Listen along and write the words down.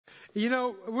You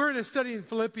know, we're in a study in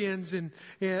Philippians, and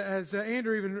as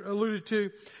Andrew even alluded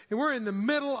to, and we're in the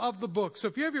middle of the book. So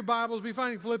if you have your Bibles, we'll be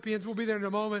finding Philippians. We'll be there in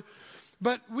a moment.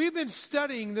 But we've been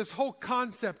studying this whole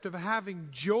concept of having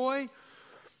joy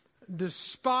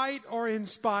despite or in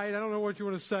spite, I don't know what you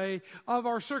want to say, of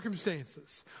our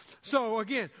circumstances. So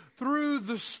again, through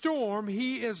the storm,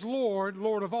 He is Lord,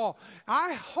 Lord of all.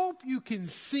 I hope you can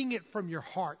sing it from your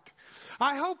heart.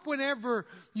 I hope whenever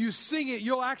you sing it,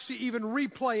 you'll actually even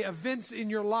replay events in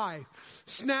your life,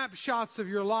 snapshots of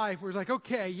your life where it's like,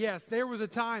 okay, yes, there was a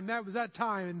time, that was that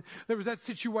time, and there was that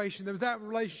situation, there was that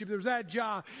relationship, there was that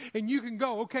job, and you can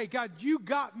go, okay, God, you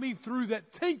got me through that.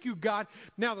 Thank you, God.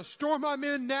 Now the storm I'm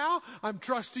in now, I'm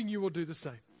trusting you will do the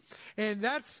same. And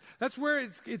that's where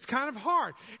it's kind of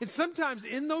hard. And sometimes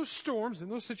in those storms, in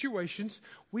those situations,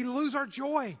 we lose our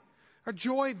joy. Our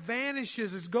joy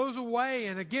vanishes, it goes away.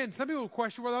 And again, some people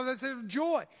question whether that's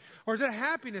joy or is it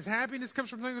happiness. Happiness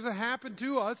comes from things that happen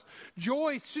to us.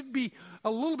 Joy should be a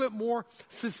little bit more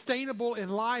sustainable in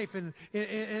life and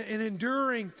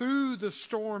enduring through the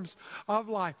storms of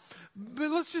life.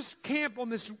 But let's just camp on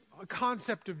this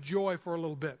concept of joy for a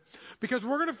little bit. Because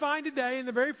we're going to find today in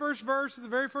the very first verse, in the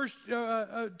very first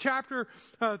chapter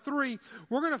 3,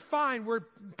 we're going to find where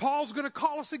Paul's going to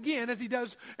call us again, as he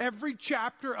does every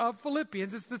chapter of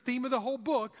Philippians. It's the theme of the whole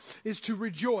book, is to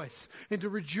rejoice and to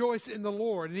rejoice in the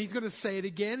Lord. And he's going to say it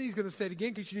again. He's going to say it again.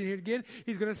 In case you didn't hear it again,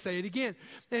 he's going to say it again.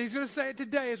 And he's going to say it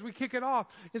today as we kick it off.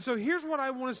 And so here's what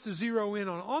I want us to zero in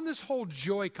on this whole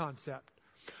joy concept.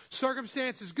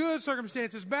 Circumstances good,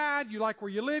 circumstances bad. You like where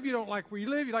you live, you don't like where you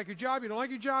live. You like your job, you don't like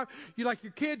your job. You like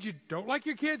your kids, you don't like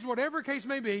your kids, whatever case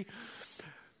may be.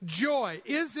 Joy,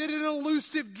 is it an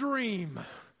elusive dream?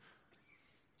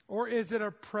 Or is it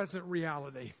a present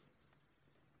reality?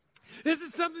 Is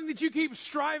it something that you keep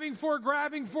striving for,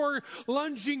 grabbing for,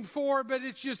 lunging for, but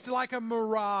it's just like a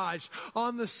mirage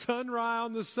on the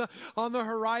sunrise, on the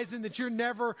horizon, that you're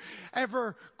never,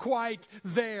 ever quite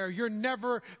there. You're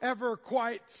never, ever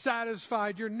quite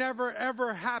satisfied. You're never,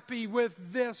 ever happy with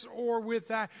this or with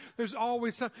that. There's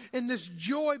always some, and this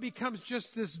joy becomes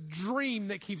just this dream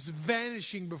that keeps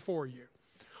vanishing before you.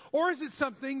 Or is it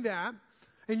something that,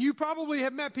 and you probably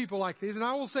have met people like these, and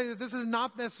I will say that this is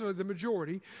not necessarily the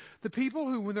majority. The people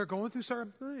who, when they're going through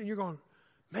something, and you're going,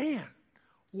 man,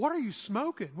 what are you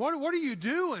smoking? What are you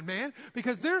doing, man?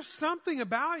 Because there's something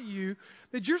about you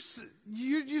that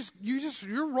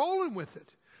you're rolling with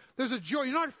it. There's a joy.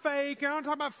 You're not fake. I'm not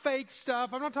talking about fake stuff.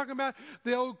 I'm not talking about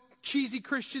the old cheesy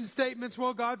Christian statements.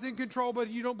 Well, God's in control, but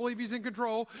you don't believe He's in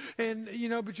control. And,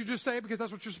 but you just say it because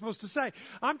that's what you're supposed to say.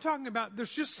 I'm talking about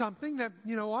there's just something that,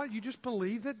 you know what, you just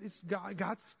believe that it's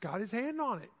God's got His hand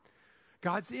on it.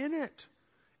 God's in it.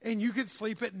 And you can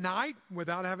sleep at night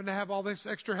without having to have all this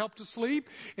extra help to sleep.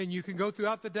 And you can go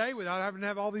throughout the day without having to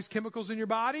have all these chemicals in your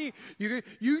body.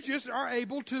 You just are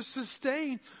able to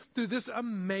sustain through this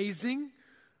amazing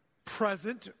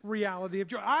present reality of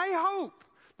joy. I hope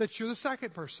that you're the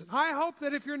second person. I hope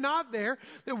that if you're not there,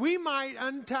 that we might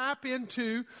untap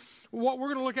into what we're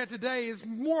going to look at today is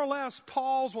more or less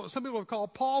Paul's, what some people have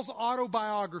called Paul's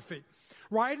autobiography,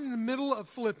 right in the middle of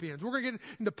Philippians. We're going to get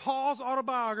into Paul's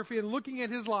autobiography and looking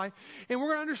at his life, and we're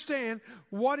going to understand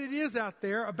what it is out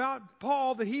there about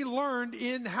Paul that he learned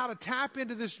in how to tap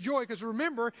into this joy. Because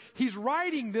remember, he's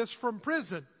writing this from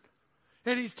prison,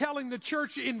 and he's telling the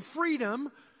church in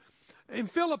freedom in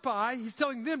Philippi, he's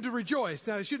telling them to rejoice.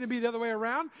 Now, it shouldn't be the other way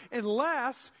around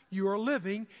unless you are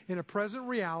living in a present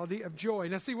reality of joy.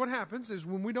 Now, see, what happens is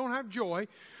when we don't have joy,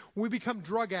 we become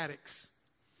drug addicts.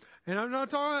 And I'm not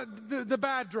talking about the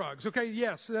bad drugs. Okay,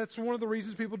 yes, that's one of the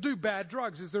reasons people do bad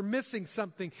drugs is they're missing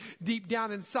something deep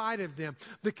down inside of them.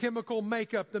 The chemical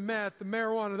makeup, the meth, the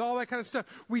marijuana, all that kind of stuff.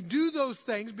 We do those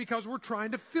things because we're trying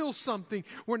to feel something.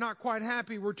 We're not quite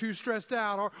happy. We're too stressed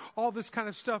out. Or all this kind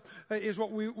of stuff is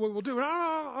what we will do. And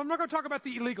I'm not going to talk about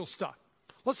the illegal stuff.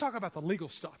 Let's talk about the legal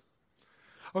stuff.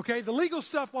 Okay, the legal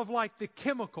stuff of like the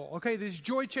chemical. Okay, these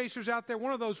joy chasers out there,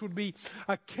 one of those would be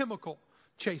a chemical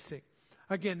chasing.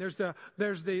 Again, there's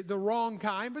the wrong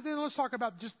kind, but then let's talk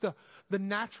about just the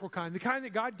natural kind, the kind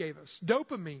that God gave us.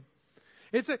 Dopamine.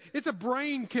 It's a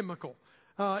brain chemical.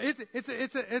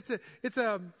 It's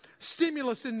a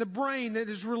stimulus in the brain that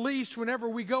is released whenever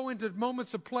we go into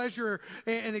moments of pleasure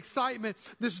and excitement.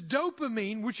 This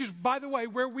dopamine, which is, by the way,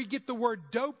 where we get the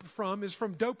word dope from, is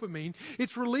from dopamine.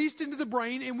 It's released into the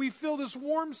brain, and we feel this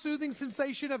warm, soothing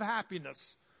sensation of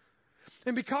happiness.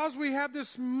 And because we have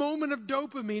this moment of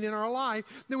dopamine in our life,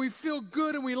 then we feel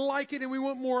good and we like it and we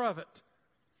want more of it.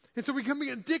 And so we become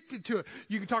addicted to it.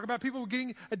 You can talk about people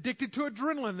getting addicted to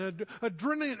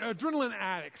adrenaline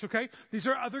addicts, okay? These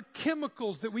are other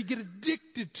chemicals that we get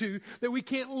addicted to that we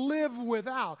can't live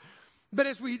without. But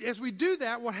as we do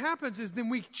that, what happens is then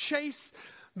we chase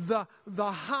the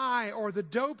high or the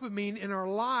dopamine in our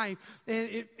life, and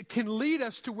it can lead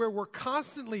us to where we're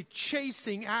constantly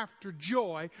chasing after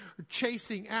joy or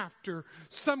chasing after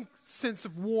some sense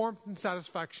of warmth and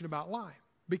satisfaction about life.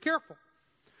 Be careful.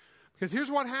 Because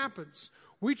here's what happens.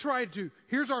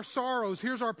 Here's our sorrows,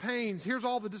 here's our pains, here's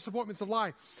all the disappointments of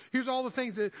life. Here's all the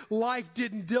things that life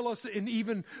didn't deal us in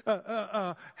even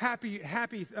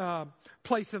happy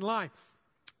place in life.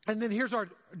 And then here's our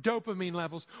dopamine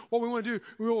levels. What we want to do,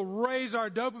 we will raise our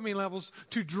dopamine levels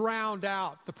to drown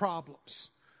out the problems,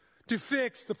 to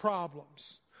fix the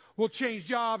problems. We'll change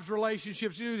jobs,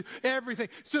 relationships, everything,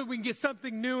 so we can get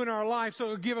something new in our life, so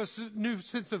it'll give us a new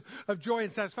sense of joy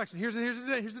and satisfaction. Here's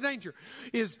the danger,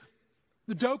 is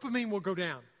the dopamine will go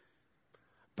down.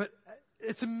 But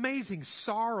it's amazing.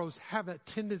 Sorrows have a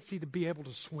tendency to be able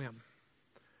to swim.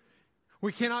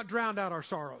 We cannot drown out our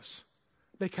sorrows.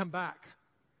 They come back.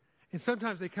 And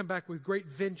sometimes they come back with great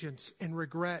vengeance and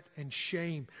regret and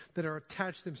shame that are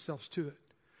attached themselves to it.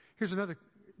 Here's another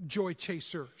joy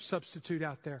chaser substitute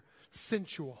out there.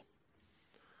 Sensual.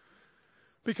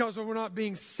 Because when we're not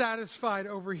being satisfied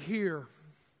over here,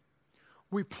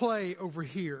 we play over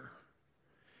here.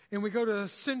 And we go to a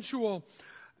sensual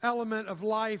element of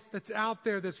life that's out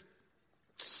there that's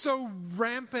so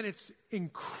rampant, it's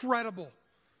incredible.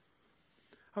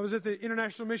 I was at the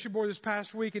International Mission Board this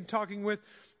past week and talking with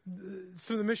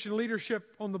some of the mission leadership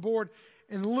on the board,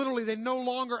 and literally they no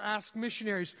longer ask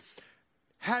missionaries,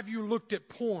 have you looked at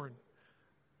porn?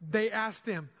 They ask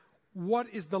them, what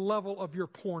is the level of your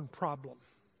porn problem?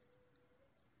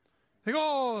 They go,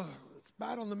 oh, it's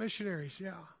bad on the missionaries.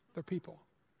 Yeah, they're people.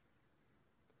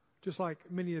 Just like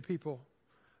many of the people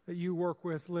that you work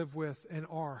with, live with, and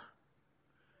are.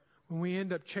 When we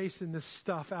end up chasing this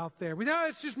stuff out there, we know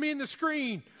it's just me and the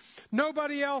screen.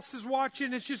 Nobody else is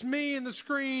watching. It's just me and the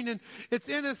screen, and it's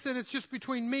innocent. It's just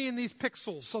between me and these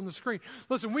pixels on the screen.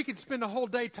 Listen, we could spend a whole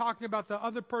day talking about the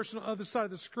other person on the other side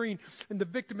of the screen and the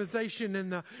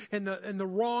victimization and the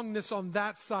wrongness on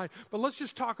that side. But let's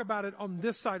just talk about it on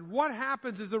this side. What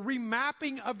happens is a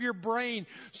remapping of your brain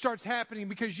starts happening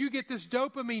because you get this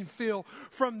dopamine feel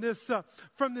from this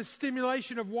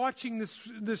stimulation of watching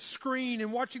this screen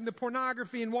and watching the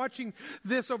pornography and watching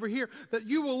this over here, that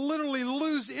you will literally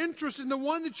lose interest in the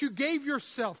one that you gave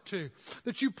yourself to,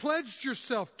 that you pledged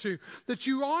yourself to, that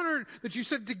you honored, that you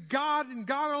said to God and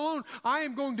God alone, I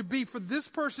am going to be for this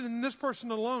person and this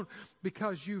person alone,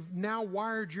 because you've now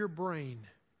wired your brain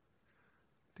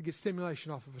to get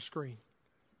stimulation off of a screen,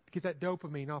 to get that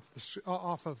dopamine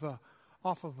off of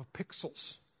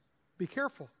pixels. Be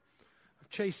careful of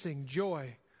chasing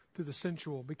joy through the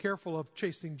sensual. Be careful of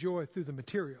chasing joy through the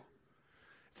material.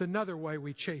 It's another way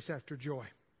we chase after joy.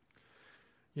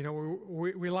 You know,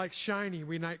 we like shiny,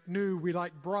 we like new, we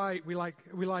like bright, we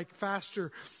like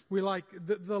faster, we like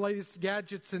the latest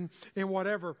gadgets and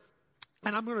whatever.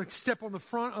 And I'm going to step on the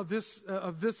front of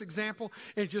this example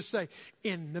and just say,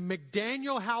 in the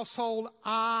McDaniel household,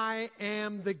 I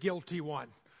am the guilty one.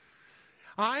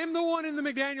 I am the one in the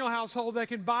McDaniel household that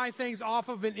can buy things off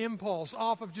of an impulse,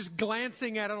 off of just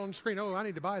glancing at it on the screen. Oh, I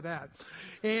need to buy that.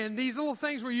 And these little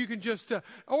things where you can just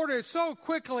order it so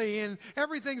quickly, and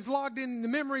everything's logged in, the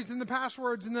memories and the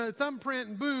passwords and the thumbprint,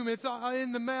 and boom, it's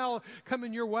in the mail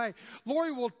coming your way.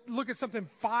 Lori will look at something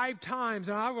 5 times,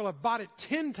 and I will have bought it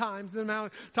 10 times the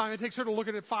amount of time it takes her to look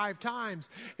at it 5 times.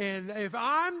 And if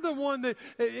I'm the one that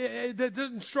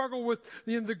doesn't struggle with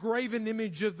the graven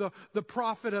image of the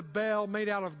prophet of Baal made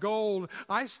out of gold,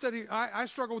 I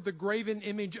struggle with the graven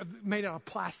image made out of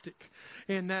plastic,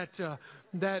 and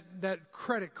that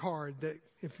credit card that,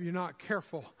 if you're not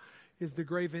careful, is the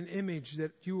graven image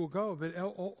that you will go. But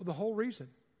the whole reason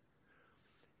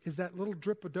is that little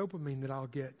drip of dopamine that I'll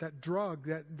get, that drug,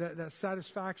 that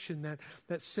satisfaction,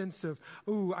 that sense of,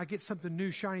 ooh, I get something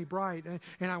new, shiny, bright,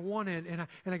 and I want it,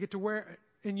 and I get to wear it.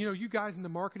 And you know, you guys in the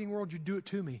marketing world, you do it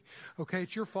to me. Okay,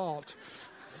 it's your fault.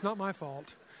 It's not my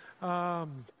fault.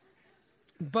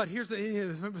 But here's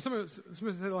somebody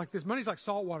said it like this: money's like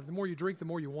salt water. The more you drink, the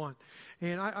more you want.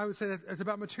 And I would say that it's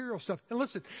about material stuff. And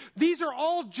listen, these are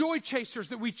all joy chasers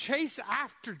that we chase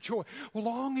after joy,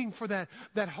 longing for that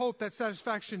hope, that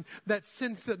satisfaction, that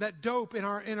sense, that dope in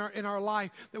our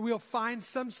life, that we'll find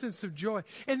some sense of joy.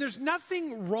 And there's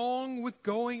nothing wrong with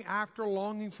going after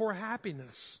longing for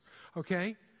happiness.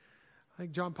 Okay? I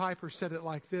think John Piper said it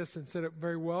like this, and said it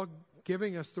very well.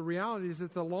 giving us the reality is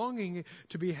that the longing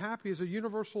to be happy is a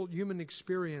universal human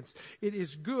experience. It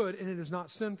is good and it is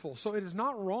not sinful. So it is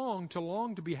not wrong to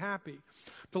long to be happy,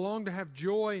 to long to have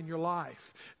joy in your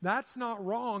life. That's not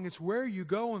wrong. It's where you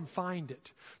go and find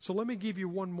it. So let me give you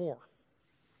one more.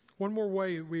 One more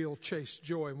way we'll chase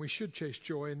joy, and we should chase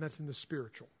joy, and that's in the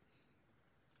spiritual.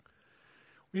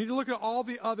 We need to look at all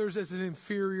the others as an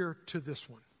inferior to this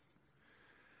one.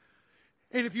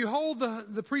 And if you hold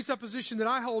the presupposition that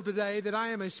I hold today, that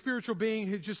I am a spiritual being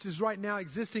who just is right now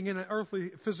existing in an earthly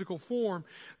physical form,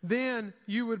 then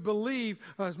you would believe,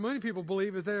 as many people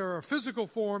believe, that there are a physical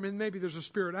form and maybe there's a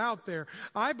spirit out there.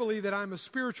 I believe that I'm a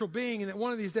spiritual being and that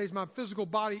one of these days my physical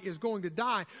body is going to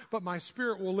die, but my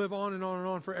spirit will live on and on and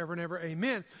on forever and ever.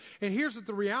 Amen. And here's what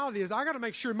the reality is. I got to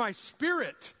make sure my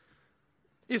spirit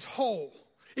is whole,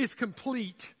 is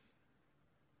complete,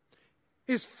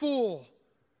 is full,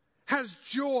 has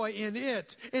joy in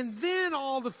it. And then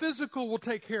all the physical will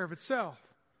take care of itself.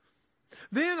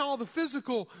 Then all the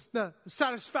physical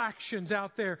satisfactions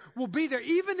out there will be there,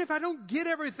 even if I don't get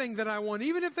everything that I want,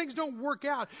 even if things don't work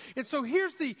out. And so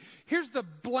here's the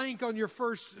blank on your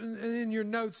first, in your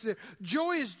notes there.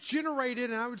 Joy is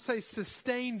generated, and I would say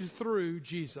sustained through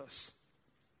Jesus.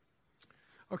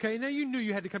 Okay, now you knew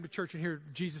you had to come to church and hear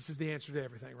Jesus is the answer to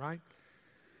everything, right?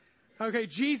 Okay,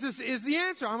 Jesus is the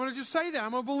answer. I'm going to just say that.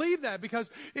 I'm going to believe that because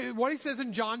what he says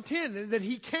in John 10, that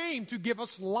he came to give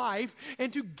us life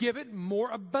and to give it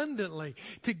more abundantly,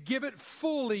 to give it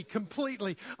fully,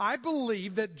 completely. I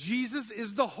believe that Jesus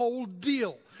is the whole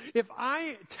deal. If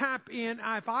I tap in,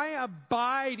 if I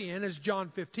abide in, as John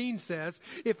 15 says,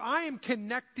 if I am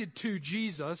connected to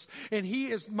Jesus and he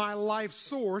is my life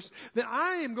source, then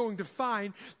I am going to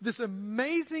find this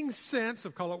amazing sense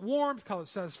of, call it warmth, call it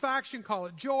satisfaction, call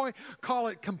it joy, call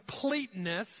it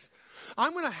completeness.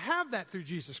 I'm going to have that through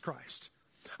Jesus Christ.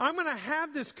 I'm going to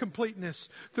have this completeness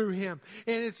through him.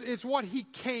 And it's what he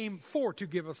came for, to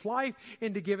give us life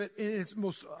and to give it in its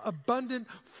most abundant,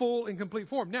 full, and complete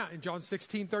form. Now, in John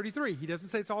 16:33, he doesn't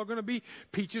say it's all going to be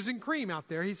peaches and cream out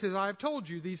there. He says, I have told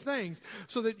you these things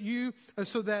so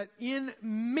that in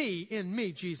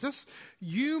me, Jesus,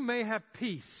 you may have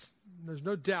peace. There's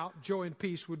no doubt joy and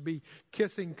peace would be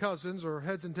kissing cousins or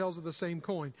heads and tails of the same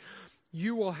coin.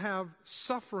 You will have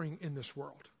suffering in this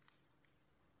world.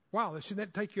 Wow, shouldn't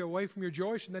that take you away from your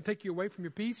joy? Shouldn't that take you away from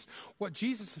your peace? What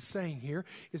Jesus is saying here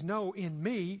is, no, in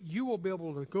me, you will be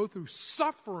able to go through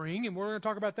suffering, and we're going to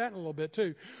talk about that in a little bit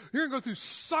too. You're going to go through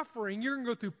suffering, you're going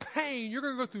to go through pain, you're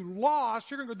going to go through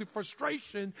loss, you're going to go through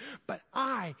frustration, but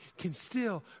I can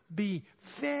still be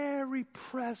very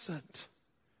present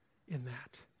in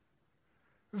that.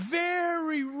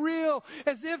 Very real,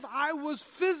 as if I was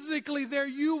physically there.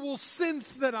 You will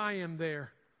sense that I am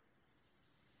there.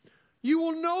 You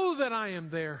will know that I am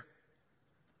there.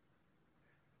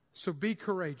 So be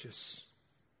courageous.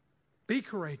 Be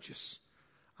courageous.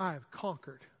 I have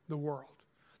conquered the world.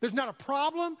 There's not a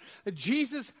problem that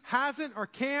Jesus hasn't or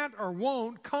can't or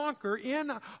won't conquer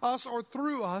in us or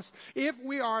through us if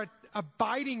we are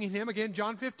abiding in him, again,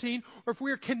 John 15, or if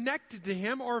we are connected to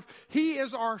him, or if he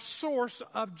is our source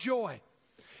of joy.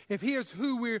 If he is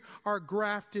who we are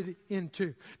grafted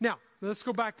into. Now, let's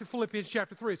go back to Philippians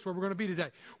chapter 3. It's where we're going to be today.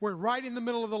 We're right in the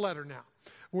middle of the letter now.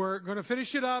 We're going to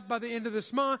finish it up by the end of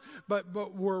this month, but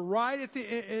we're right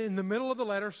in the middle of the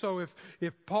letter. So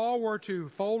if Paul were to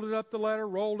fold it up the letter,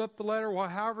 rolled up the letter,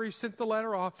 however he sent the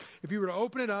letter off, if you were to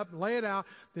open it up and lay it out,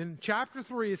 then chapter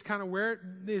 3 is kind of where it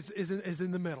is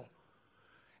in the middle.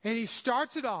 And he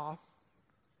starts it off.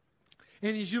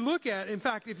 And as you look at, in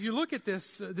fact, if you look at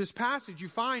this passage, you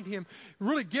find him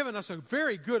really giving us a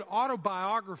very good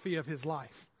autobiography of his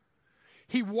life.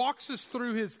 He walks us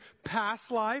through his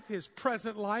past life, his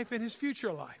present life, and his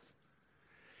future life.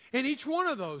 And each one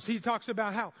of those, he talks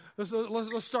about how.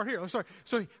 Let's start here.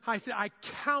 So I said, I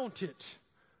count it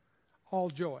all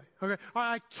joy. Okay,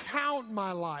 I count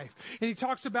my life. And he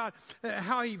talks about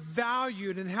how he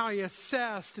valued and how he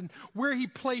assessed and where he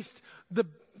placed the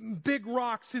big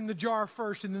rocks in the jar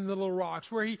first and then the little rocks.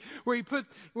 Where he put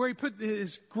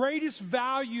his greatest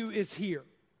value is here.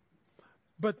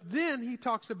 But then he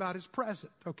talks about his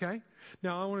present, okay?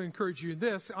 Now I want to encourage you in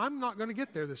this. I'm not going to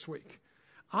get there this week.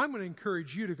 I'm going to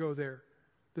encourage you to go there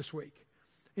this week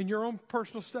in your own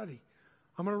personal study.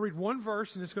 I'm going to read one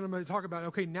verse and it's going to talk about,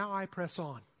 okay, now I press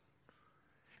on.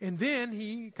 And then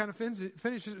he kind of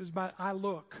finishes by I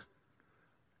look.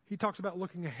 He talks about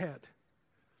looking ahead.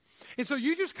 And so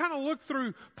you just kind of look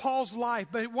through Paul's life.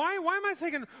 But why am I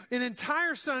taking an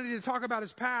entire Sunday to talk about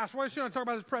his past? Why should I talk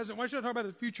about his present? Why should I talk about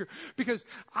his future? Because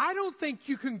I don't think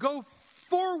you can go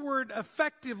forward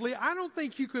effectively. I don't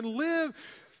think you can live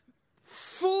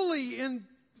fully fully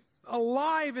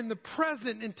alive in the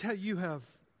present until you have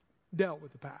dealt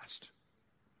with the past.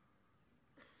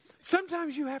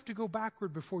 Sometimes you have to go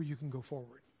backward before you can go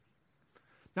forward.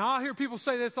 Now, I'll hear people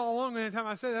say this all along, and anytime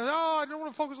I say that, I don't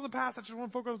want to focus on the past, I just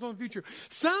want to focus on the future.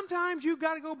 Sometimes you've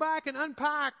got to go back and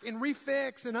unpack and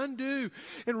refix and undo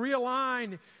and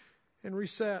realign and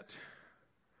reset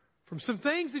from some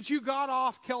things that you got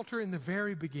off kilter in the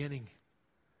very beginning.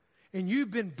 And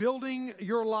you've been building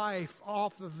your life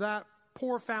off of that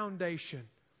poor foundation.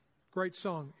 Great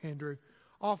song, Andrew.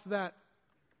 Off that,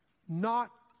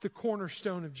 not the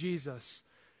cornerstone of Jesus.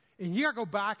 And you got to go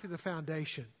back to the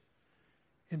foundation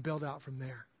and build out from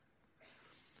there.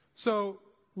 So,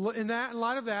 in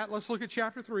light of that, let's look at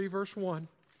chapter 3, verse 1,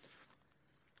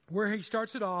 where he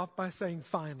starts it off by saying,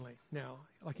 finally. Now,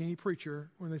 like any preacher,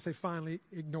 when they say finally,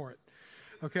 ignore it.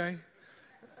 Okay?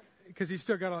 Because he's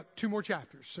still got 2 more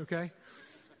chapters. Okay?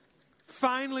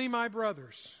 Finally, my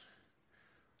brothers,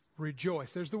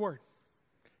 rejoice. There's the word.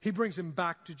 He brings them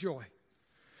back to joy.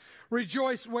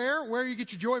 Rejoice where? Where you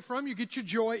get your joy from? You get your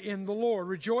joy in the Lord.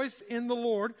 Rejoice in the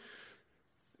Lord.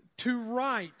 To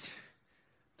write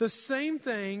the same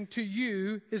thing to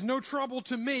you is no trouble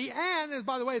to me. And,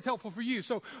 by the way, it's helpful for you.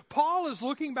 So Paul is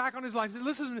looking back on his life.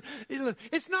 Listen,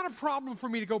 it's not a problem for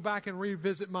me to go back and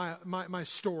revisit my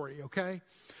story, okay?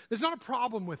 There's not a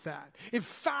problem with that. In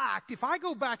fact, if I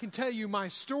go back and tell you my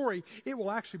story, it will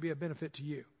actually be a benefit to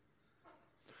you.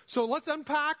 So let's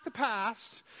unpack the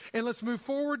past and let's move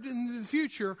forward into the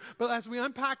future. But as we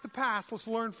unpack the past, let's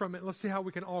learn from it. Let's see how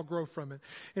we can all grow from it.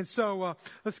 And so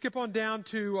let's skip on down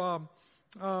to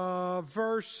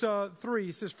verse 3.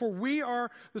 It says, for we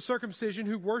are the circumcision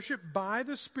who worship by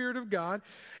the Spirit of God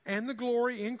and the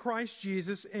glory in Christ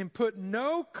Jesus and put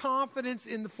no confidence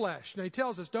in the flesh. Now he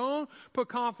tells us, don't put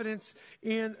confidence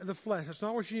in the flesh. That's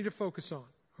not what you need to focus on.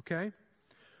 Okay?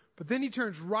 But then he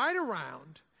turns right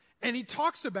around and he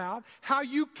talks about how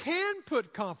you can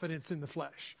put confidence in the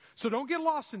flesh. So don't get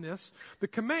lost in this. The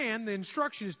command, the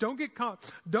instruction is don't get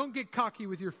cocky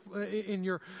with in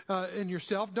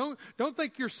yourself. Don't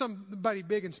think you're somebody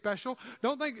big and special.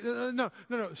 Don't think no.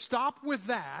 Stop with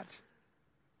that.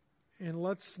 And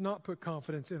let's not put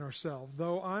confidence in ourselves.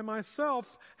 Though I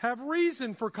myself have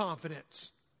reason for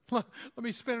confidence. Let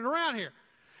me spin it around here.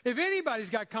 If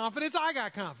anybody's got confidence, I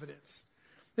got confidence.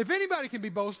 If anybody can be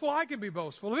boastful, I can be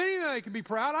boastful. If anybody can be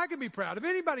proud, I can be proud. If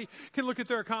anybody can look at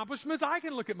their accomplishments, I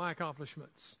can look at my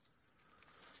accomplishments.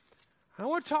 I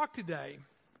want to talk today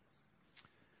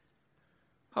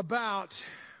about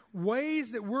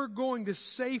ways that we're going to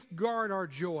safeguard our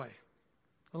joy.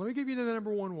 Now, let me give you the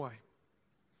number one way.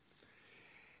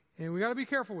 And we got to be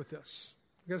careful with this.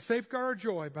 We got to safeguard our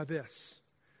joy by this.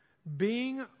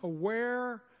 Being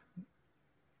aware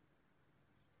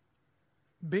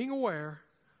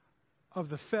of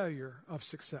the failure of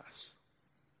success.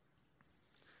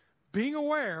 Being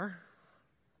aware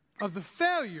of the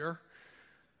failure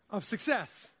of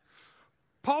success.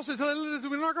 Paul says, listen,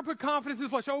 we're not going to put confidence in the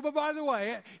flesh. Oh, but by the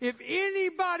way, if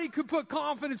anybody could put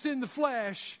confidence in the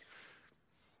flesh,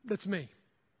 that's me.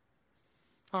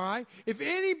 All right? If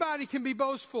anybody can be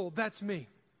boastful, that's me.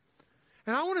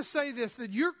 And I want to say this,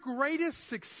 that your greatest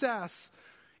success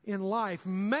in life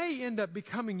may end up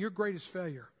becoming your greatest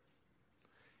failure.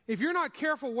 If you're not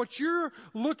careful, what you're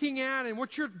looking at and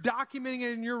what you're documenting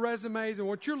in your resumes and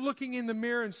what you're looking in the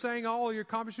mirror and saying all of your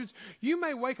accomplishments, you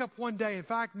may wake up one day. In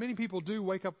fact, many people do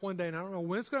wake up one day, and I don't know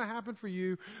when it's going to happen for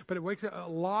you, but a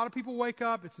lot of people wake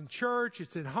up. It's in church.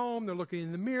 It's at home. They're looking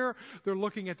in the mirror. They're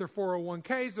looking at their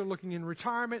 401ks. They're looking in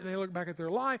retirement, and they look back at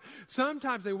their life.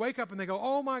 Sometimes they wake up and they go,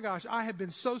 oh my gosh, I have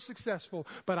been so successful,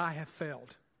 but I have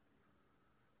failed.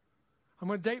 I'm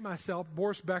going to date myself.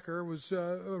 Boris Becker was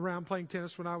around playing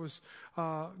tennis when I was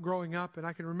growing up, and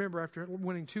I can remember after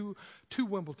winning two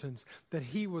Wimbledons that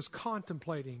he was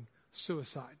contemplating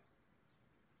suicide.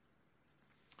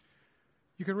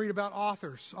 You can read about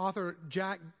authors. Author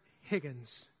Jack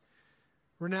Higgins,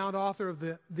 renowned author of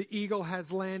The Eagle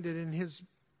Has Landed. In his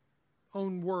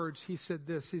own words, he said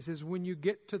this. He says, when you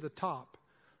get to the top,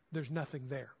 there's nothing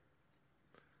there.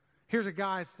 Here's a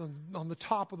guy that's on the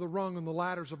top of the rung on the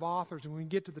ladders of authors, and when you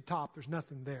get to the top, there's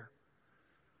nothing there.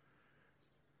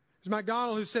 There's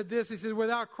MacDonald who said this. He said,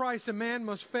 without Christ, a man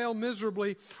must fail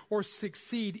miserably or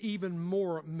succeed even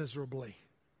more miserably.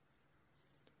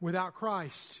 Without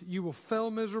Christ, you will fail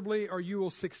miserably or you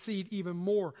will succeed even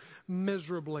more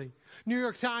miserably. New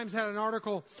York Times had an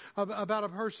article about a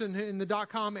person in the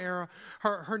dot-com era.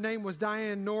 Her name was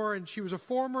Diane Knorr, and she was a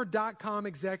former dot-com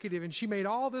executive, and she made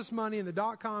all this money in the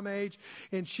dot-com age,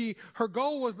 and her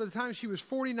goal was by the time she was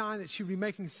 49 that she would be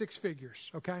making 6 figures,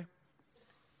 okay?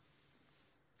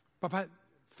 But by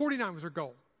 49 was her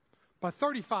goal. By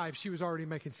 35, she was already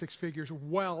making six figures,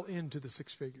 well into the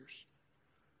six figures.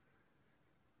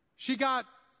 She got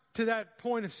to that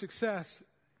point of success,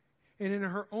 and in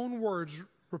her own words,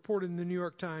 reported in the New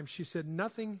York Times, she said,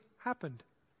 nothing happened.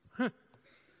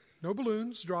 No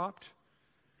balloons dropped.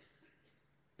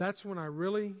 That's when I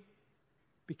really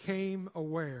became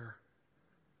aware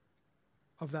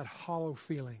of that hollow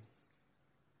feeling.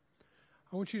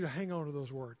 I want you to hang on to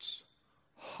those words.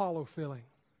 Hollow feeling.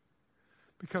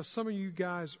 Because some of you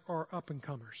guys are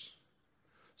up-and-comers.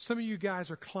 Some of you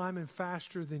guys are climbing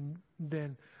faster than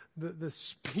the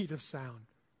speed of sound.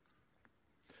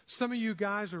 Some of you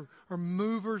guys are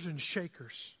movers and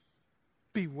shakers.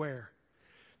 Beware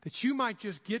that you might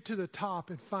just get to the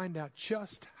top and find out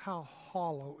just how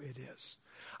hollow it is.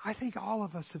 I think all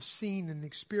of us have seen and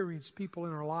experienced people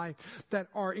in our life that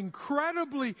are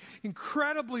incredibly,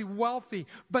 incredibly wealthy,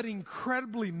 but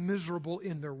incredibly miserable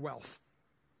in their wealth.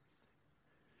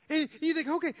 And you think,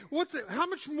 okay, how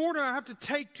much more do I have to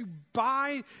take to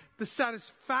buy the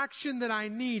satisfaction that I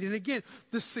need? And again,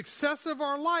 the success of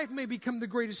our life may become the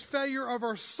greatest failure of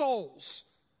our souls.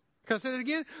 Can I say that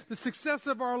again? The success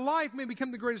of our life may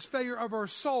become the greatest failure of our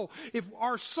soul. If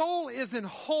our soul isn't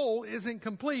whole, isn't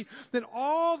complete, then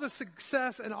all the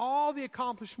success and all the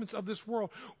accomplishments of this world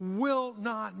will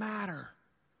not matter.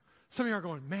 Some of you are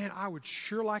going, man, I would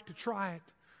sure like to try it.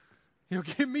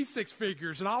 Give me six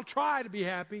figures and I'll try to be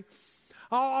happy.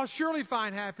 I'll surely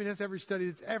find happiness. Every study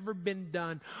that's ever been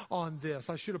done on this,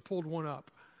 I should have pulled one up,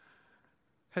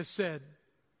 has said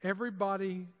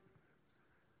everybody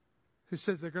who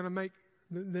says they can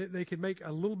make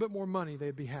a little bit more money,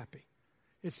 they'd be happy.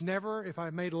 It's never, if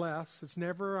I made less, it's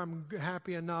never, I'm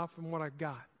happy enough in what I've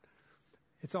got.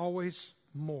 It's always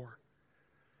more.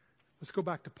 Let's go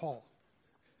back to Paul.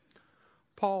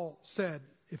 Paul said,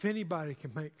 if anybody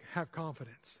can have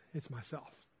confidence, it's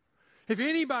myself. If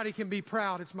anybody can be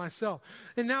proud, it's myself.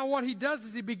 And now what he does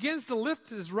is he begins to lift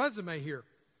his resume here.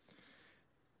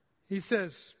 He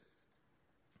says,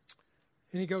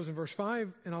 and he goes in verse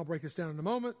 5, and I'll break this down in a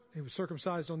moment. He was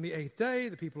circumcised on the 8th day,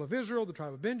 the people of Israel, the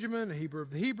tribe of Benjamin, a Hebrew of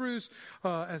the Hebrews,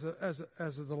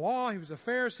 as of the law. He was a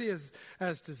Pharisee,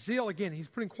 as to zeal. Again, he's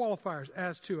putting qualifiers.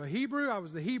 As to a Hebrew, I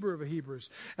was the Hebrew of the Hebrews.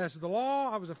 As to the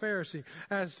law, I was a Pharisee.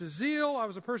 As to zeal, I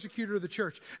was a persecutor of the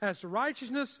church. As to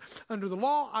righteousness, under the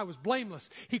law, I was blameless.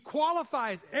 He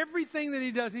qualifies everything that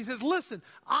he does. He says, listen,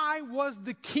 I was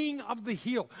the king of the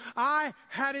hill. I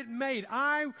had it made.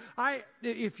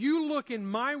 If you look in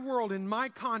my world, in my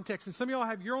context, and some of y'all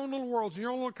have your own little worlds and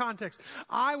your own little context,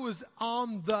 I was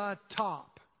on the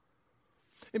top.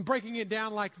 And breaking it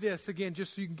down like this, again,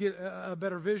 just so you can get a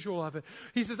better visual of it.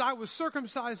 He says, I was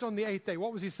circumcised on the 8th day.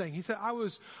 What was he saying? He said, I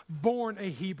was born a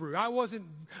Hebrew. I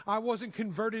wasn't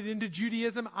converted into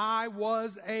Judaism. I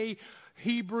was a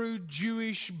Hebrew,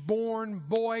 Jewish born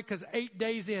boy, because 8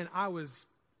 days in, I was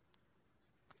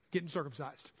getting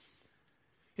circumcised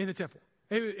in the temple.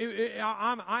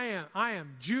 I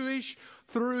am Jewish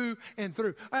through and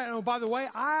through. By the way,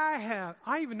 I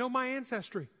even know my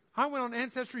ancestry. I went on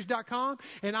Ancestries.com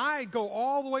and I go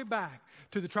all the way back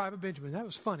to the tribe of Benjamin. That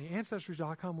was funny.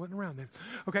 Ancestries.com wasn't around then.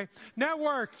 Okay.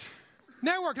 Networked.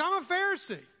 I'm a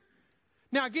Pharisee.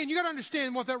 Now, again, you got to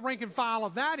understand what that rank and file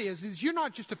of that is you're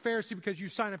not just a Pharisee because you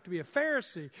sign up to be a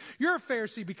Pharisee. You're a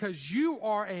Pharisee because you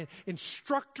are an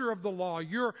instructor of the law.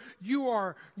 It's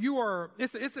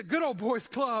a good old boys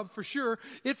club for sure.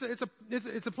 It's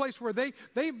a place where they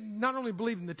not only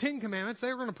believe in the 10 Commandments, they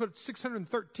were going to put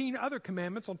 613 other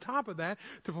commandments on top of that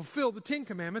to fulfill the 10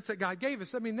 Commandments that God gave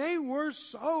us. I mean, they were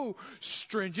so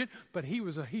stringent, but he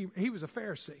was a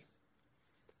Pharisee.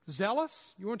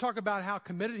 Zealous. You want to talk about how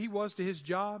committed he was to his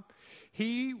job?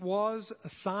 He was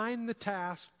assigned the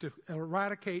task to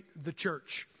eradicate the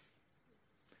church.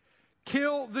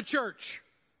 Kill the church.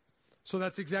 So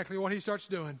that's exactly what he starts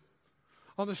doing.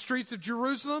 On the streets of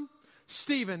Jerusalem,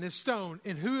 Stephen is stoned.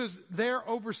 And who is there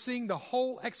overseeing the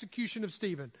whole execution of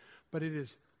Stephen? But it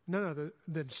is none other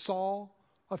than Saul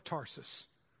of Tarsus,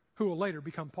 who will later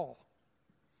become Paul.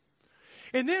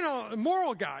 And then a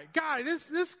moral guy.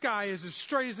 This guy is as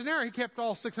straight as an arrow. He kept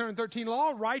all 613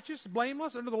 law, righteous,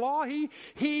 blameless, under the law.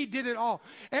 He did it all.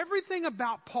 Everything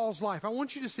about Paul's life, I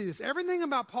want you to see this. Everything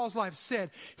about Paul's life said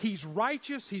he's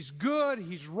righteous, he's good,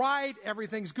 he's right,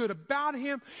 everything's good about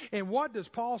him. And what does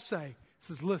Paul say? He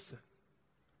says, listen,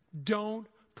 don't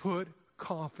put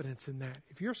confidence in that.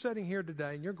 If you're sitting here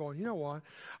today and you're going, you know what?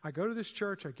 I go to this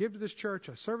church, I give to this church,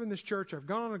 I serve in this church, I've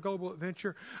gone on a global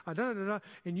adventure, and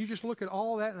you just look at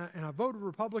all that, and I voted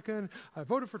Republican, I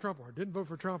voted for Trump, or I didn't vote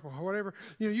for Trump, or whatever.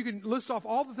 You can list off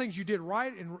all the things you did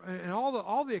right and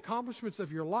all the accomplishments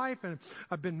of your life, and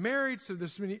I've been married, so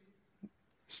there's many.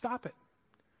 Stop it.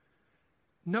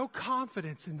 No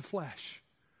confidence in the flesh.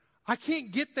 I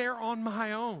can't get there on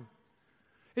my own.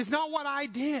 It's not what I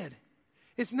did.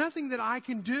 It's nothing that I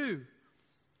can do.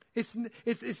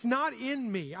 It's not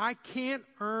in me. I can't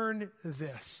earn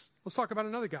this. Let's talk about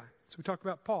another guy. So we talked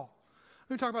about Paul.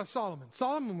 Let me talk about Solomon.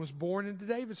 Solomon was born into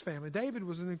David's family. David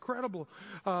was an incredible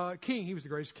king. He was the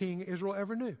greatest king Israel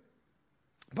ever knew.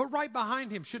 But right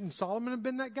behind him, shouldn't Solomon have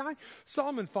been that guy?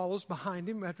 Solomon follows behind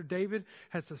him after David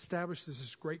has established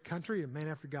this great country, a man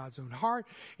after God's own heart,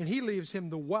 and he leaves him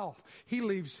the wealth. He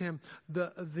leaves him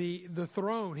the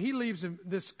throne. He leaves him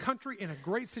this country in a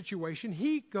great situation.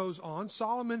 He goes on,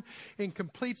 Solomon, and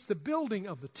completes the building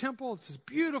of the temple. It's this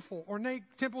beautiful, ornate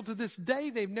temple. To this day,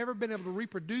 they've never been able to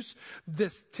reproduce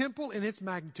this temple in its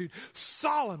magnitude.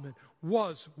 Solomon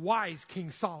was wise King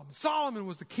Solomon. Solomon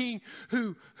was the king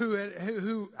who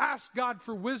asked God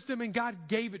for wisdom, and God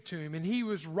gave it to him. And he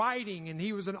was writing, and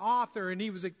he was an author, and he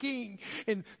was a king.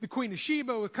 And the Queen of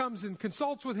Sheba comes and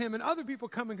consults with him, and other people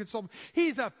come and consult him.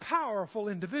 He's a powerful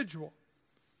individual.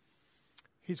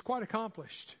 He's quite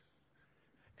accomplished,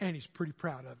 and he's pretty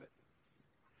proud of it.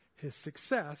 His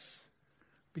success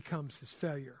becomes his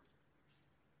failure.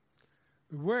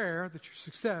 Beware that your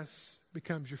success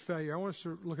becomes your failure. I want us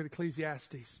to look at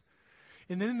Ecclesiastes.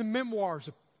 And then in the memoirs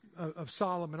of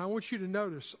Solomon, I want you to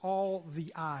notice all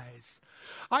the I's.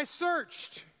 I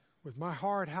searched with my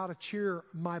heart how to cheer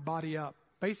my body up.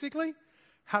 Basically,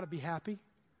 how to be happy,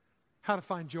 how to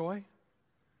find joy.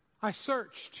 I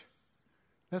searched.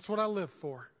 That's what I live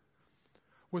for.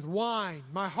 With wine,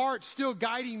 my heart still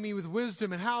guiding me with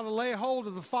wisdom and how to lay hold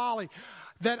of the folly,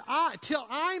 till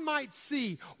I might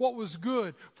see what was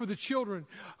good for the children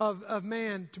of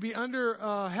man to be under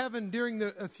heaven during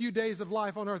a few days of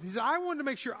life on earth. He said, I wanted to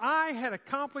make sure I had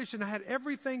accomplished and I had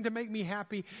everything to make me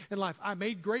happy in life. I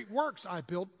made great works. I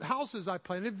built houses. I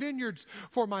planted vineyards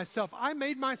for myself. I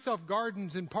made myself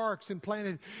gardens and parks and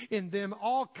planted in them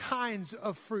all kinds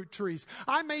of fruit trees.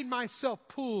 I made myself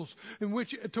pools in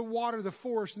which to water the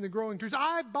forest and the growing trees.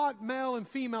 I bought male and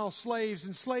female slaves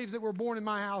and slaves that were born in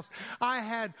my house.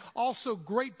 I had also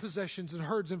great possessions and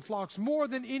herds and flocks, more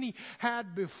than any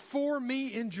had before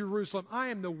me in Jerusalem. I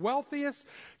am the wealthiest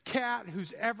cat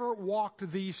who's ever walked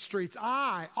these streets.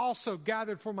 I also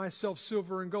gathered for myself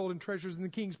silver and gold and treasures in the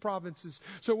king's provinces.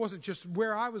 So it wasn't just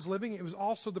where I was living, it was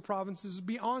also the provinces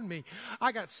beyond me.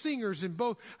 I got singers in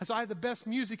both, so I had the best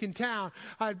music in town.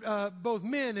 I had both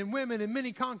men and women and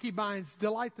many concubines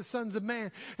delight the sons of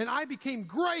man. And I became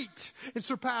great and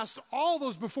surpassed all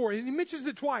those before. And he mentions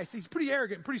it twice. He's pretty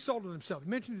arrogant and pretty sold on himself. He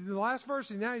mentioned it in the last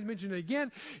verse, and now he's mentioned it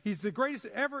again. He's the greatest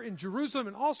ever in Jerusalem,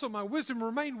 and also my wisdom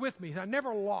remained with me. I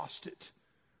never lost it.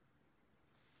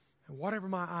 And whatever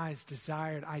my eyes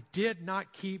desired, I did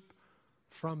not keep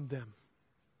from them.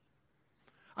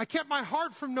 I kept my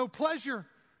heart from no pleasure,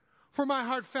 for my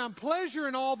heart found pleasure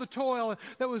in all the toil.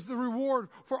 That was the reward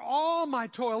for all my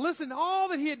toil. Listen, all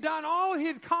that he had done, all he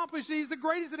had accomplished, he's the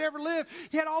greatest that ever lived.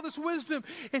 He had all this wisdom,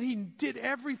 and he did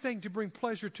everything to bring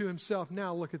pleasure to himself.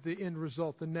 Now look at the end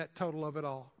result, the net total of it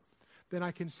all. Then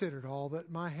I considered all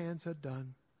that my hands had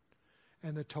done,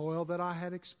 and the toil that I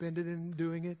had expended in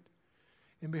doing it.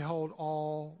 And behold,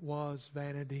 all was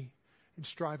vanity and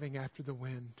striving after the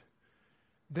wind.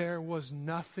 There was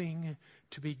nothing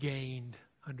to be gained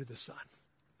under the sun.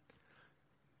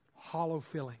 Hollow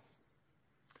feeling.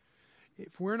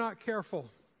 If we're not careful,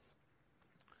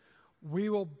 we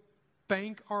will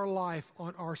bank our life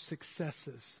on our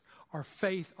successes, our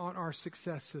faith on our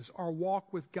successes, our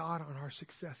walk with God on our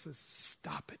successes.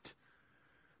 Stop it.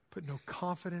 Put no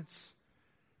confidence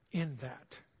in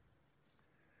that.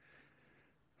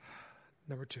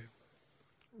 Number 2,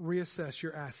 reassess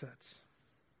your assets.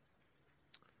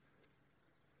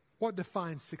 What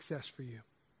defines success for you?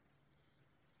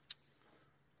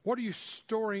 What are you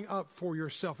storing up for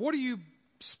yourself? What are you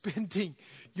spending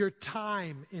your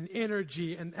time and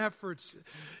energy and efforts?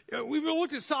 We've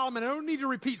looked at Solomon. I don't need to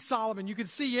repeat Solomon. You can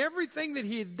see everything that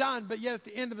he had done, but yet at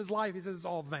the end of his life, he says it's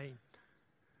all vain.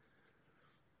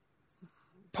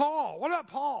 Paul, what about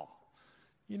Paul?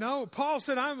 You know, Paul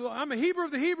said, I'm a Hebrew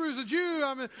of the Hebrews, a Jew.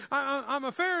 I'm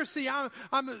a Pharisee.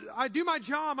 I do my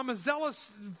job. I'm a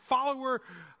zealous follower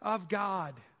of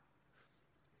God.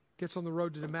 Gets on the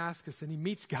road to Damascus and he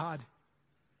meets God.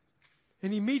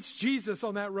 And he meets Jesus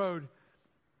on that road.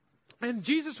 And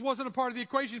Jesus wasn't a part of the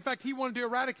equation. In fact, he wanted to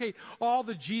eradicate all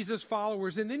the Jesus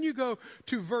followers. And then you go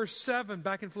to verse 7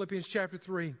 back in Philippians chapter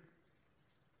 3.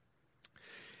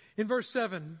 In verse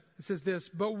 7, it says this,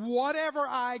 but whatever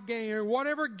I gain, or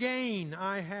whatever gain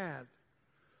I had,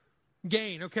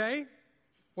 gain, okay?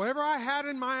 Whatever I had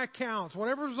in my accounts,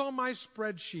 whatever was on my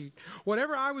spreadsheet,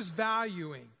 whatever I was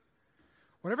valuing,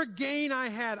 whatever gain I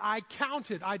had, I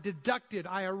counted, I deducted,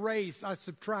 I erased, I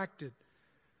subtracted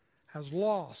as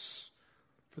loss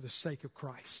for the sake of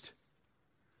Christ.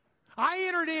 I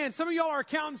entered in, some of y'all are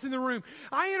accountants in the room,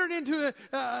 I entered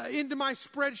into my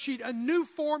spreadsheet a new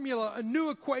formula, a new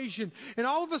equation, and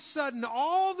all of a sudden,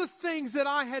 all the things that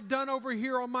I had done over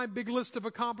here on my big list of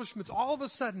accomplishments, all of a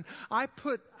sudden, I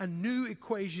put a new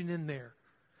equation in there.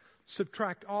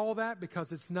 Subtract all that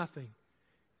because it's nothing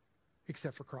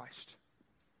except for Christ.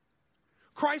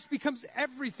 Christ becomes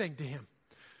everything to him.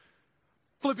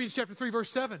 Philippians chapter 3 verse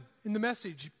 7 in the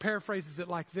Message paraphrases it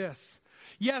like this.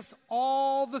 Yes,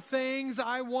 all the things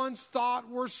I once thought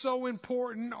were so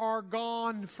important are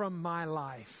gone from my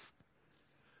life.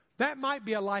 That might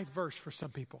be a life verse for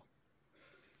some people.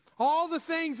 All the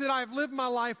things that I've lived my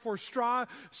life for,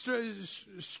 strived,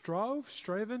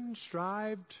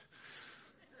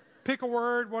 pick a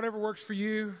word, whatever works for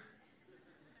you.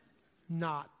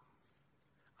 Not.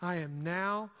 I am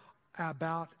now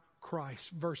about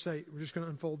Christ. Verse 8, we're just going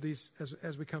to unfold these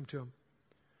as we come to them.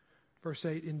 Verse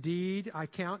 8, indeed, I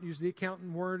count, use the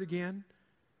accountant word again.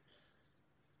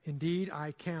 Indeed,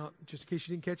 I count, just in case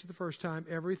you didn't catch it the first time,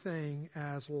 everything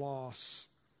as loss.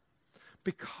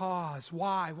 Because,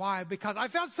 why? Because I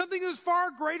found something of far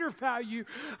greater value.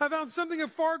 I found something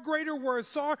of far greater worth.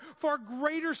 Far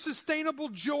greater sustainable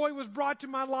joy was brought to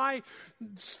my life.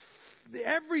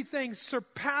 Everything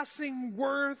surpassing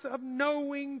worth of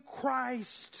knowing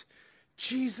Christ,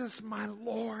 Jesus my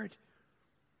Lord.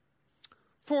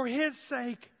 For his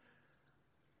sake,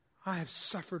 I have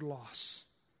suffered loss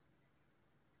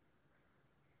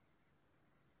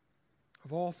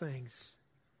of all things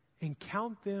and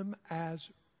count them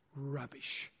as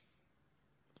rubbish.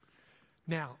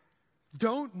 Now,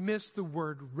 don't miss the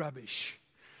word rubbish.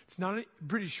 It's not a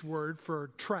British word for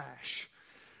trash.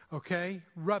 Okay?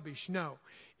 Rubbish. No.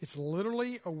 It's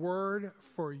literally a word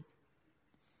for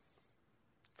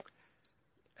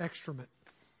excrement.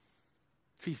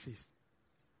 Feces.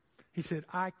 He said,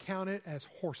 I count it as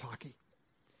horse hockey.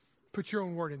 Put your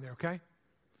own word in there, okay?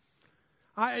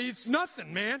 It's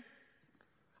nothing, man.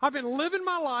 I've been living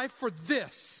my life for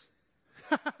this.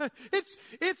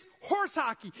 It's horse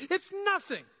hockey. It's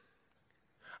nothing.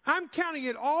 I'm counting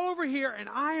it all over here, and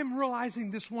I am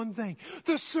realizing this one thing.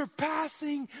 The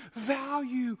surpassing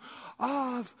value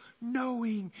of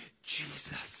knowing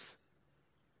Jesus.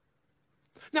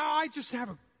 Now, I just have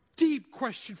a deep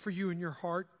question for you in your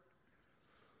heart.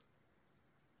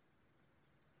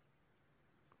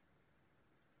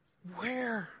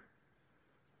 Where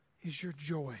is your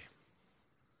joy?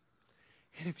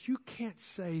 And if you can't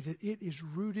say that it is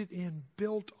rooted in,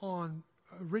 built on,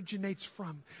 originates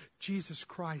from Jesus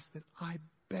Christ, then I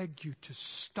beg you to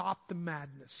stop the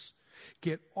madness,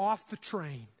 get off the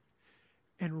train,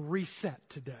 and reset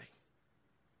today.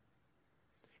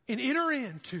 And enter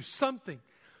into something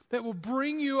that will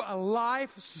bring you a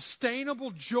life of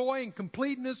sustainable joy and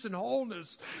completeness and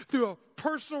wholeness through a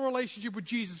personal relationship with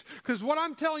Jesus. Because what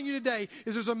I'm telling you today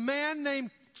is there's a man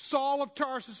named Saul of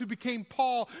Tarsus who became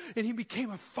Paul, and he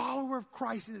became a follower of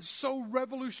Christ, and it so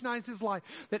revolutionized his life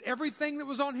that everything that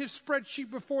was on his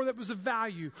spreadsheet before that was of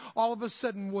value all of a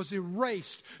sudden was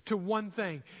erased to one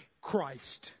thing: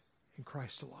 Christ and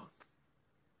Christ alone.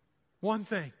 One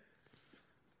thing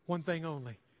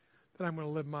only that I'm going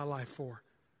to live my life for.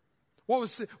 What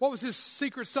was his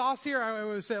secret sauce here? I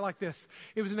would say it like this.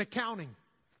 It was in accounting.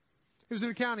 It was in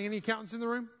accounting. Any accountants in the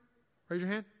room? Raise your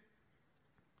hand.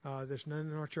 There's none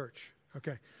in our church.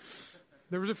 Okay.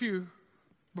 There was a few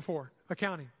before.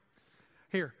 Accounting.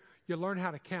 Here, you learn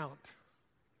how to count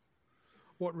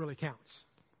what really counts.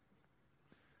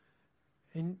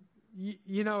 And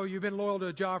you know, you've been loyal to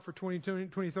a job for 20,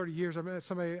 30 years. I met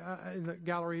somebody in the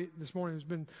gallery this morning who's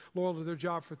been loyal to their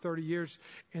job for 30 years,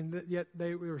 and yet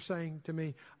they were saying to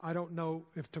me, I don't know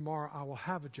if tomorrow I will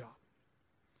have a job.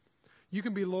 You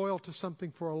can be loyal to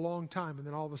something for a long time, and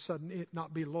then all of a sudden it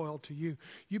not be loyal to you.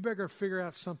 You better figure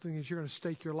out something that you're going to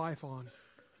stake your life on.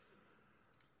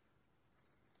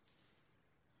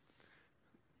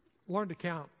 Learn to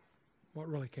count what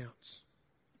really counts.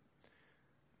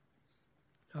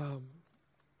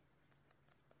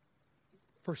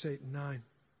 Verse 8 and 9.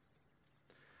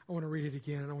 I want to read it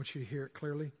again, and I want you to hear it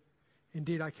clearly.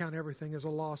 Indeed, I count everything as a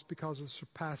loss because of the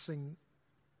surpassing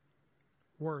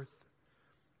worth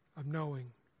of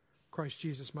knowing Christ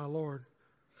Jesus my Lord.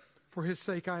 For his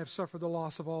sake I have suffered the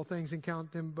loss of all things and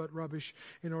count them but rubbish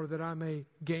in order that I may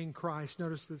gain Christ.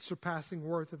 Notice the surpassing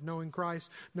worth of knowing Christ.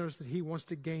 Notice that he wants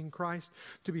to gain Christ,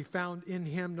 to be found in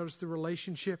him. Notice the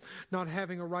relationship, not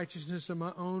having a righteousness of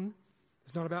my own.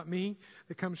 It's not about me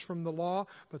that comes from the law,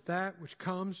 but that which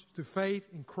comes through faith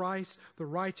in Christ, the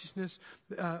righteousness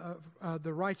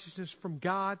from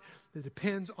God that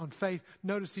depends on faith.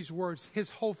 Notice these words.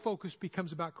 His whole focus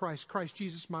becomes about Christ. Christ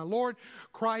Jesus my Lord.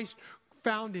 Christ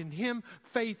found in him,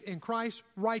 faith in Christ,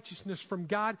 righteousness from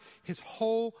God. His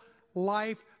whole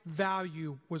life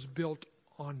value was built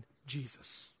on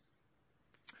Jesus.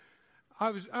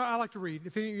 I like to read.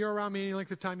 If you're around me any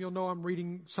length of time, you'll know I'm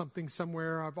reading something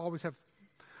somewhere. I've always have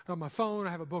on my phone.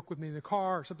 I have a book with me in the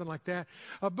car or something like that.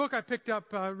 A book I picked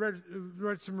up,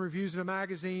 read some reviews in a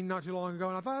magazine not too long ago,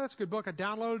 and I thought, that's a good book. I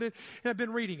downloaded it, and I've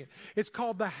been reading it. It's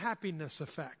called The Happiness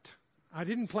Effect. I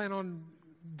didn't plan on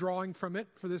drawing from it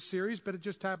for this series, but it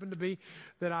just happened to be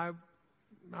that I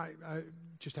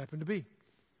just happened to be.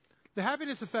 The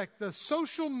Happiness Effect. The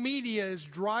social media is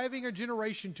driving a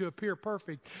generation to appear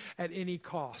perfect at any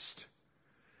cost.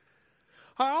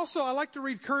 I like to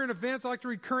read current events. I like to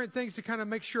read current things to kind of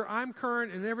make sure I'm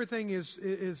current and everything is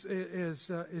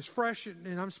fresh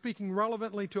and I'm speaking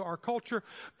relevantly to our culture.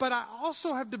 But I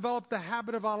also have developed the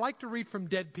habit of I like to read from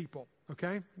dead people.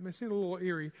 Okay? It may seem a little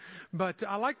eerie, but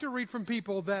I like to read from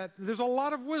people that there's a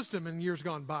lot of wisdom in years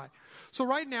gone by. So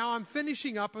right now I'm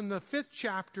finishing up in the 5th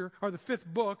chapter, or the 5th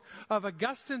book of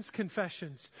Augustine's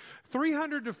Confessions.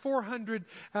 300 to 400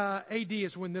 AD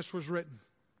is when this was written.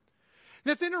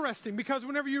 And it's interesting because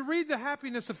whenever you read The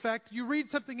Happiness Effect, you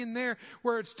read something in there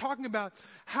where it's talking about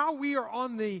how we are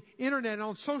on the internet,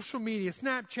 on social media,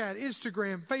 Snapchat,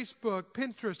 Instagram, Facebook,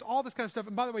 Pinterest, all this kind of stuff.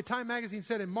 And by the way, Time Magazine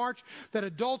said in March that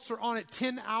adults are on it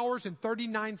 10 hours and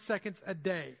 39 seconds a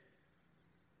day.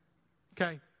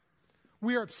 Okay?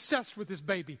 We are obsessed with this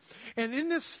baby. And in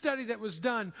this study that was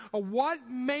done, what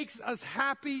makes us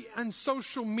happy on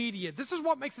social media? This is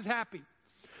what makes us happy.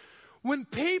 When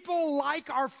people like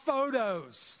our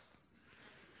photos,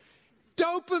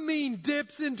 dopamine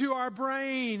dips into our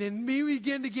brain and we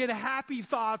begin to get happy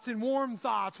thoughts and warm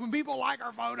thoughts when people like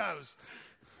our photos.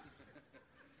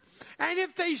 And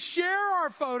if they share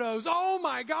our photos, oh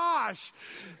my gosh,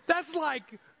 that's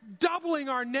like doubling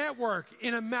our network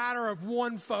in a matter of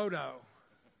one photo.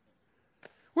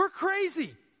 We're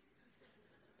crazy.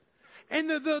 And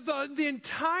the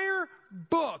entire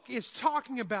book is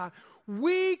talking about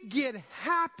we get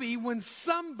happy when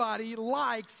somebody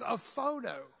likes a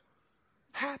photo.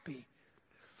 Happy.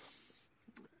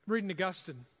 Reading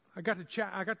Augustine. I got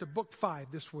to book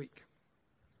 5 this week.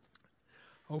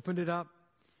 Opened it up.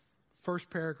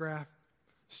 First paragraph.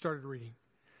 Started reading.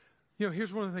 You know,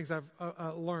 here's one of the things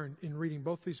I've learned in reading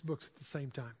both these books at the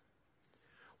same time.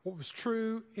 What was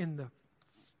true in the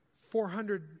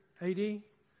 400 AD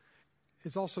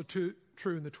is also true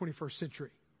in the 21st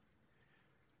century.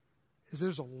 Is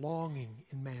there's a longing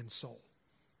in man's soul.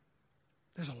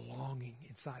 There's a longing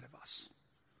inside of us.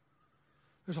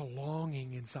 There's a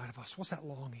longing inside of us. What's that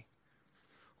longing?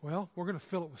 Well, we're going to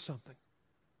fill it with something.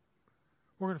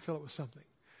 We're going to fill it with something.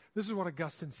 This is what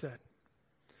Augustine said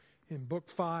in Book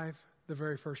 5, the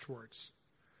very first words.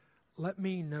 Let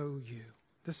me know you.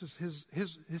 This is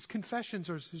his confessions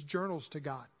or his journals to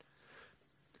God.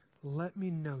 Let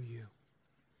me know you.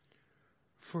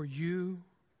 For you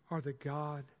are the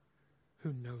God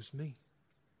who knows me.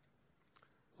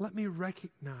 Let me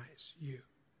recognize you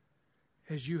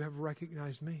as you have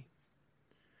recognized me.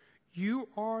 You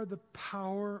are the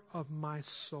power of my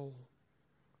soul.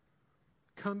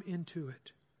 Come into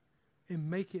it and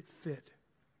make it fit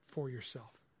for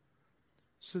yourself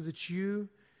so that you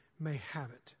may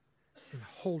have it and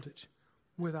hold it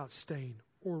without stain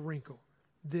or wrinkle.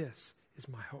 This is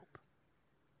my hope.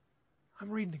 I'm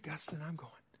reading Augustine and I'm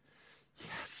going,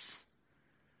 yes.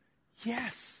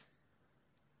 Yes.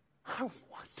 I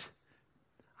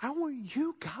want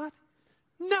you, God.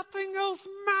 Nothing else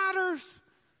matters.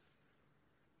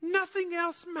 Nothing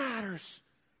else matters.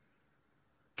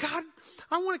 God,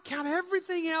 I want to count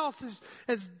everything else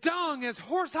as dung, as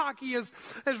horse hockey, as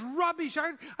rubbish.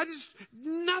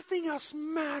 Nothing else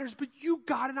matters but you,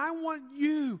 God, and I want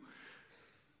you.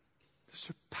 The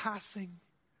surpassing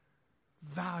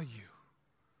value,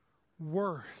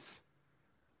 worth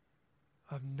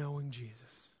of knowing Jesus.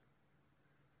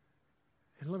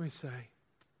 And let me say,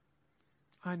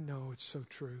 I know it's so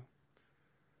true.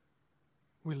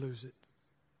 We lose it.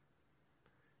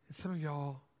 And some of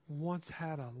y'all once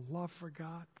had a love for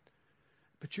God,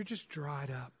 but you're just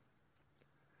dried up.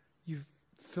 You've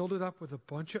filled it up with a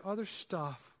bunch of other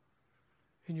stuff,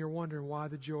 and you're wondering why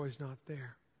the joy is not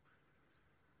there,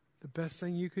 the best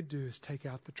thing you could do is take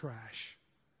out the trash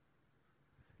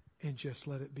and just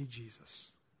let it be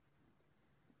Jesus.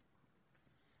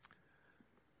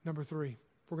 Number 3, if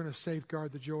we're going to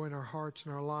safeguard the joy in our hearts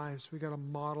and our lives, we got to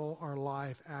model our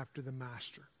life after the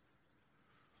Master.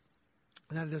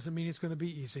 And that doesn't mean it's going to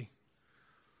be easy.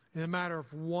 In a matter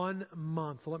of 1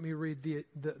 month, let me read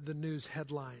the news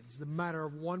headlines. In a matter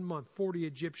of 1 month, 40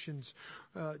 Egyptians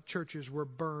churches were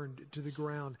burned to the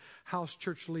ground. House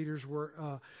church leaders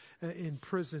were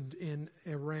imprisoned in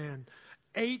Iran.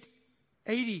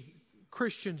 80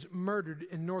 Christians murdered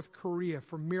in North Korea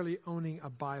for merely owning a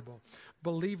Bible.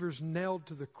 Believers nailed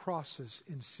to the crosses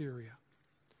in Syria.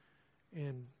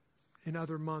 And in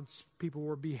other months, people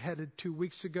were beheaded 2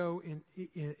 weeks ago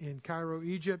in Cairo,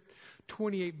 Egypt.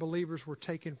 28 believers were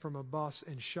taken from a bus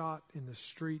and shot in the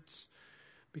streets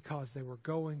because they were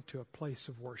going to a place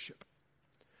of worship.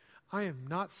 I am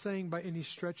not saying by any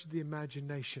stretch of the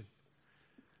imagination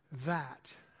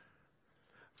that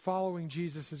following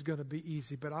Jesus is going to be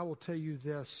easy, but I will tell you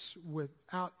this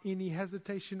without any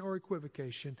hesitation or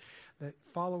equivocation, that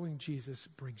following Jesus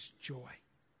brings joy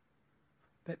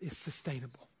that is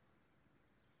sustainable.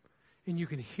 And you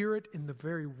can hear it in the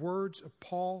very words of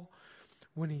Paul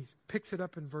when he picks it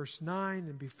up in verse 9,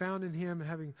 and be found in him,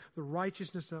 having the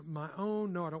righteousness of my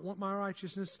own. No, I don't want my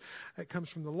righteousness. It comes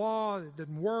from the law. It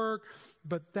doesn't work.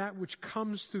 But that which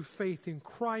comes through faith in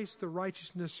Christ, the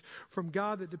righteousness from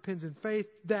God that depends in faith,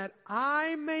 that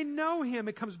I may know him.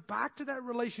 It comes back to that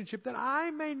relationship, that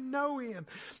I may know him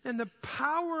and the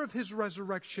power of his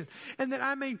resurrection, and that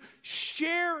I may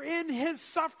share in his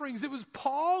sufferings. It was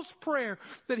Paul's prayer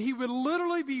that he would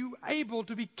literally be able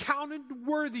to be counted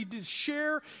worthy to share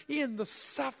in the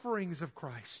sufferings of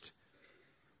Christ.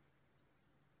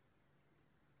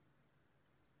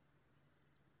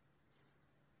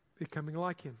 Becoming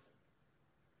like him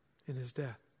in his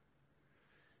death.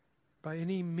 By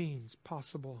any means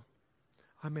possible,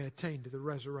 I may attain to the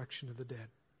resurrection of the dead.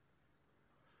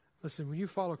 Listen, when you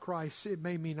follow Christ, it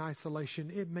may mean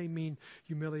isolation, it may mean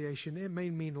humiliation, it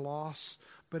may mean loss,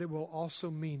 but it will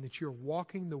also mean that you're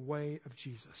walking the way of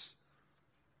Jesus.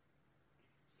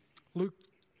 Luke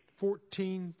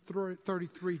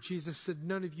 14:33, Jesus said,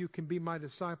 none of you can be my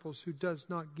disciples who does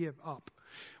not give up.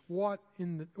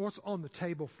 What's on the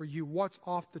table for you? What's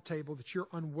off the table that you're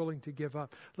unwilling to give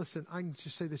up? Listen, I can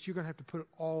just say this. You're going to have to put it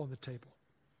all on the table.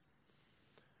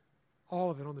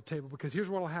 All of it on the table. Because here's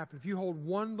what will happen. If you hold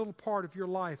one little part of your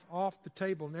life off the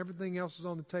table and everything else is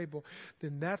on the table,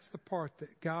 then that's the part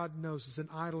that God knows is an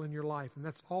idol in your life. And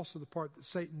that's also the part that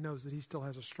Satan knows that he still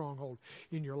has a stronghold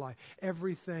in your life.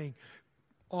 Everything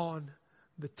on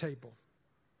the table.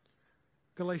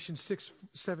 Galatians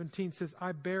 6:17 says,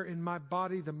 I bear in my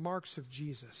body the marks of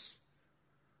Jesus.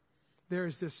 There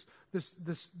is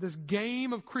this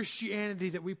game of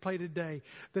Christianity that we play today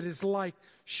that is like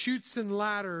Chutes and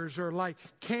Ladders or like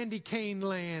Candy Cane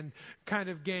Land kind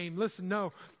of game. Listen,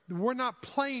 no, we're not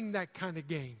playing that kind of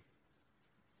game.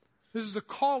 This is a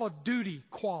Call of Duty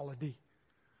quality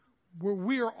where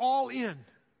we are all in.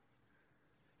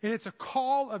 And it's a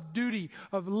call of duty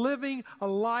of living a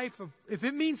life of, if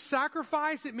it means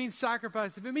sacrifice, it means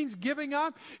sacrifice. If it means giving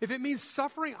up, if it means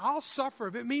suffering, I'll suffer.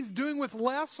 If it means doing with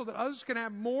less so that others can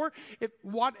have more,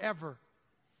 whatever.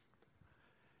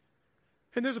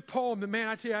 And there's a poem that, man,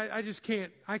 I tell you,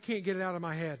 I can't get it out of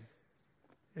my head.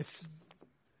 And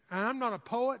I'm not a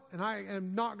poet, and I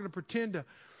am not going to pretend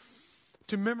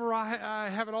to memorize. I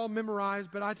have it all memorized,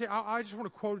 but I just want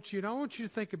to quote it to you, and I want you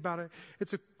to think about it.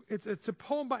 It's a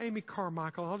poem by Amy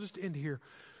Carmichael. I'll just end here.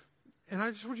 And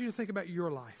I just want you to think about your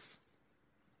life.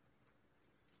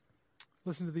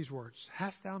 Listen to these words.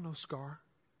 Hast thou no scar?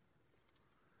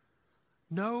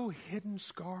 No hidden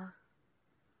scar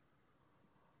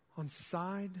on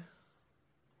side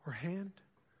or hand?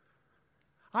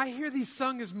 I hear thee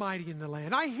sung as mighty in the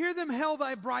land. I hear them hail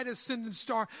thy bright ascendant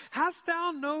star. Hast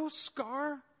thou no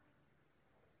scar?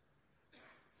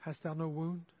 Hast thou no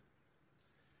wound?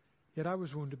 Yet I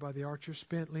was wounded by the archer,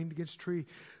 spent, leaned against a tree,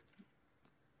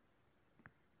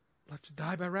 left to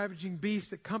die by ravaging beasts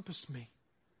that compassed me.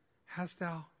 Hast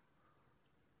thou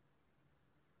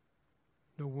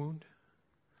no wound?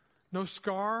 No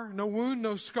scar, no wound,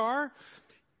 no scar?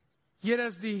 Yet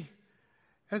as the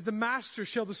master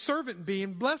shall the servant be,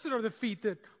 and blessed are the feet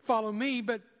that follow me,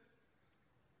 but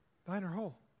thine are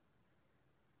whole.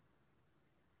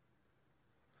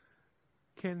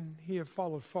 Can he have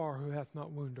followed far who hath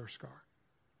not wound or scar?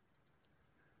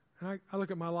 And I look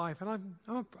at my life, and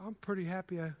I'm pretty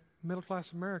happy a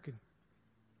middle-class American.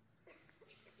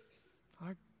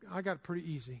 I got it pretty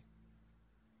easy.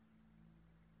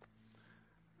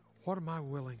 What am I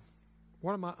willing?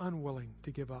 What am I unwilling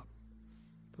to give up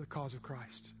for the cause of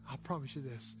Christ? I'll promise you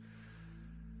this.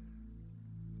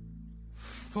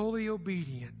 Fully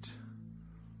obedient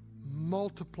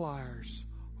multipliers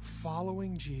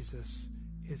following Jesus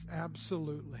is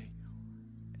absolutely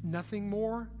nothing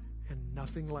more and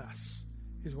nothing less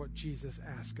is what Jesus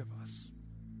asked of us.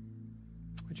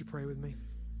 Would you pray with me?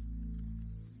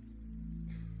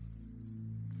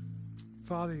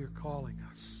 Father, you're calling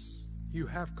us. You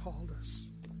have called us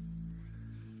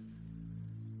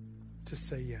to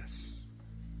say yes.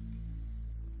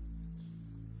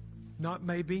 Not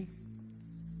maybe,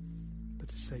 but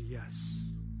to say yes.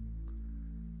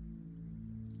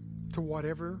 To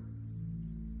whatever,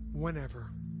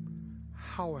 whenever,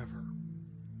 however.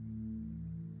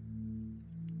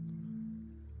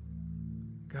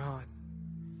 God,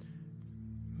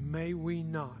 may we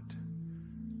not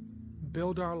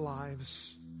build our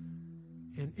lives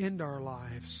and end our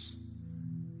lives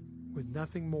with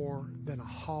nothing more than a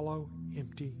hollow,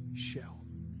 empty shell.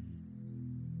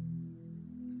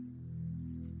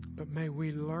 But may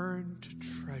we learn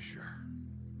to treasure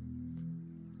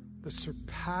the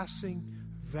surpassing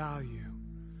value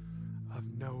of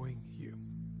knowing